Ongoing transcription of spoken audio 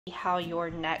how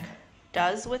your neck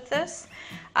does with this.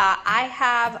 I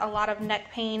have a lot of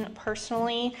neck pain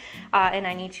personally, and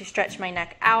I need to stretch my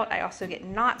neck out. I also get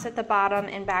knots at the bottom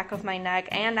and back of my neck,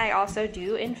 and I also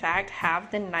do in fact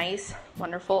have the nice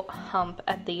wonderful hump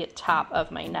at the top of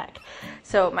my neck.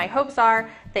 So my hopes are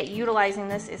that utilizing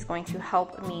this is going to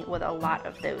help me with a lot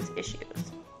of those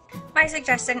issues. My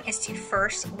suggestion is to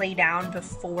first lay down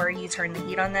before you turn the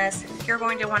heat on this. You're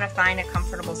going to want to find a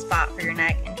comfortable spot for your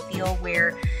neck and feel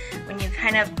where when you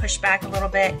kind of push back a little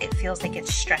bit, it feels like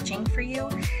it's stretching for you.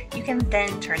 You can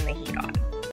then turn the heat on.